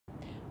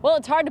Well,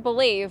 it's hard to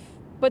believe,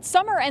 but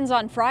summer ends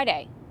on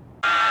Friday.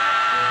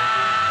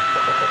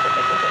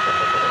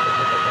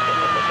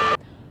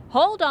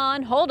 Hold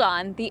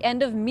on. The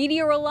end of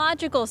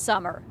meteorological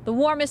summer, the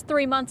warmest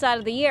 3 months out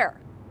of the year.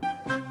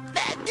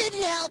 That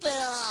didn't help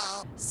at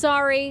all.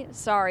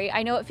 Sorry.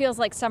 I know it feels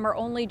like summer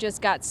only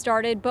just got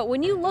started, but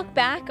when you look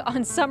back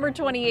on summer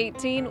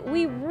 2018,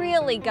 we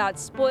really got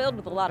spoiled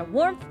with a lot of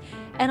warmth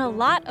and a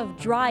lot of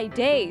dry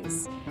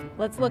days.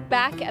 Let's look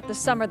back at the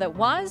summer that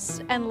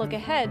was and look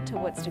ahead to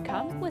what's to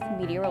come with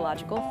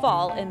meteorological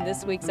fall in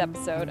this week's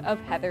episode of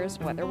Heather's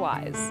Weather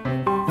Wise.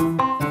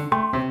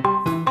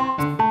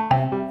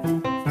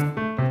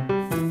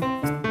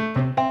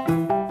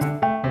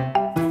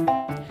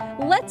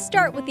 Let's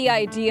start with the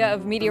idea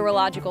of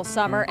meteorological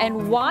summer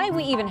and why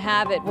we even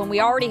have it when we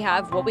already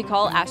have what we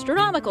call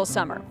astronomical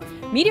summer.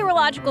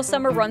 Meteorological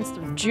summer runs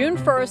through June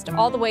 1st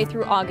all the way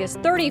through August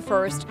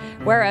 31st,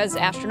 whereas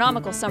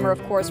astronomical summer,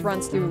 of course,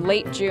 runs through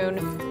late June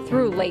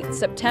through late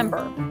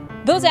September.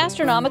 Those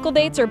astronomical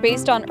dates are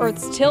based on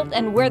Earth's tilt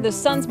and where the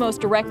sun's most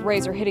direct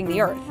rays are hitting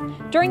the Earth.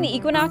 During the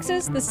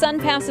equinoxes, the sun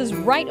passes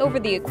right over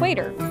the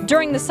equator.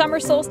 During the summer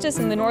solstice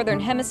in the northern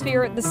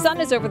hemisphere, the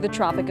sun is over the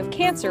Tropic of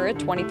Cancer at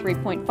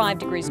 23.5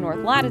 degrees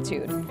north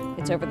latitude.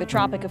 It's over the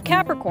Tropic of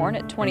Capricorn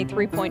at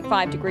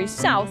 23.5 degrees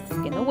south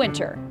in the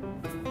winter.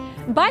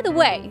 By the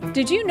way,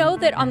 did you know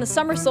that on the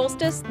summer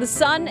solstice, the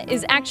sun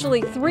is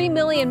actually 3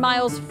 million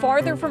miles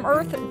farther from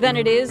Earth than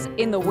it is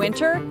in the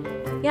winter?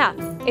 Yeah,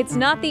 it's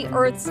not the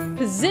Earth's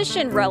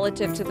position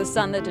relative to the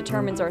sun that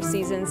determines our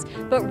seasons,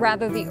 but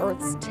rather the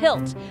Earth's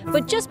tilt.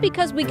 But just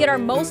because we get our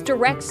most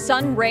direct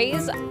sun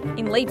rays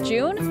in late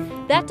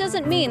June, that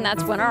doesn't mean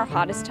that's when our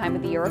hottest time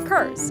of the year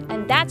occurs.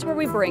 And that's where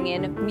we bring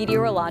in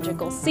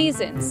meteorological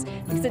seasons,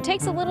 because it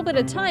takes a little bit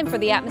of time for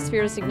the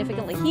atmosphere to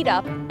significantly heat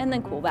up and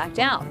then cool back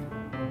down.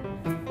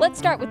 Let's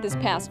start with this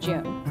past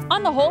June.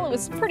 On the whole, it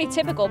was pretty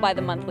typical by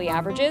the monthly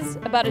averages,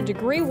 about a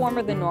degree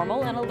warmer than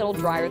normal and a little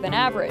drier than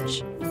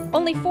average.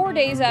 Only 4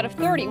 days out of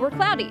 30 were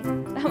cloudy.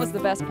 That was the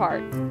best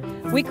part.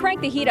 We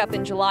cranked the heat up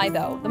in July,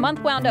 though. The month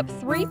wound up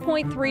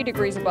 3.3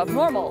 degrees above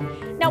normal.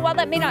 Now, while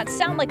that may not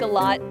sound like a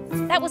lot,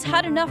 that was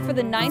hot enough for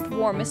the 9th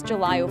warmest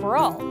July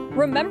overall.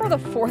 Remember the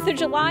 4th of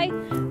July?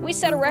 We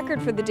set a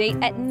record for the date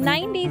at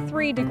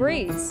 93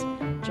 degrees.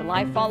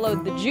 July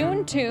followed the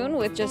June tune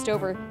with just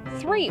over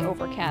 3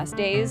 overcast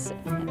days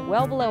and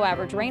well below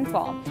average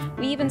rainfall.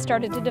 We even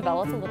started to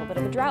develop a little bit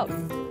of a drought.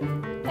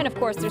 And of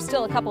course, there's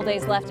still a couple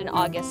days left in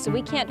August, so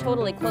we can't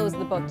totally close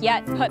the book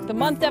yet, but the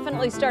month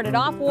definitely started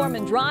off warm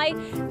and dry.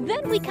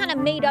 Then we kind of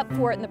made up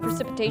for it in the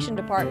precipitation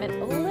department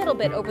a little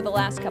bit over the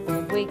last couple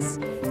of weeks.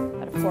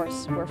 But of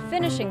course, we're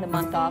finishing the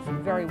month off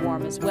very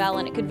warm as well,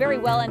 and it could very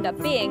well end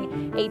up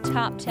being a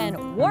top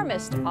 10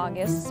 warmest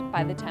August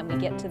by the time we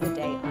get to the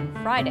day on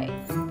Friday.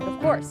 But of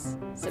course,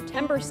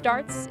 September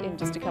starts in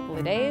just a couple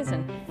of days,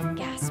 and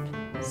gasp,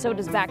 so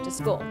does back to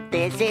school.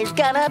 This is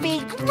gonna be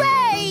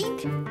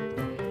great!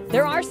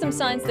 There are some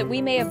signs that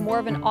we may have more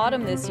of an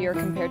autumn this year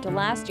compared to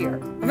last year.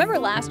 Remember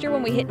last year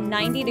when we hit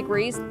 90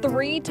 degrees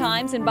 3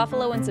 times in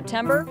Buffalo in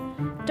September?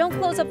 Don't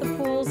close up the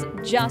pools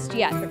just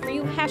yet, but for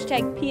you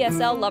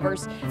 #PSL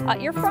lovers,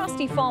 your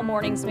frosty fall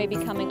mornings may be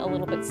coming a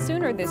little bit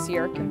sooner this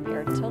year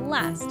compared to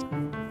last.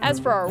 As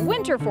for our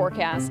winter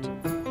forecast,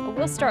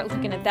 we'll start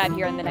looking at that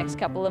here in the next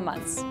couple of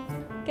months.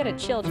 Get a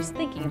chill just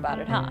thinking about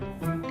it, huh?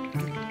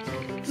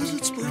 Is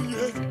it spring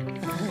yet?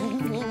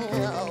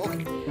 No.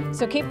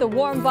 So keep the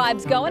warm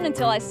vibes going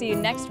until I see you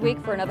next week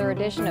for another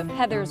edition of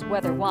Heather's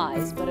Weather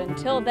Wise. But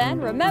until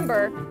then,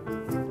 remember,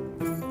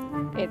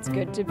 it's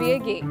good to be a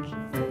geek.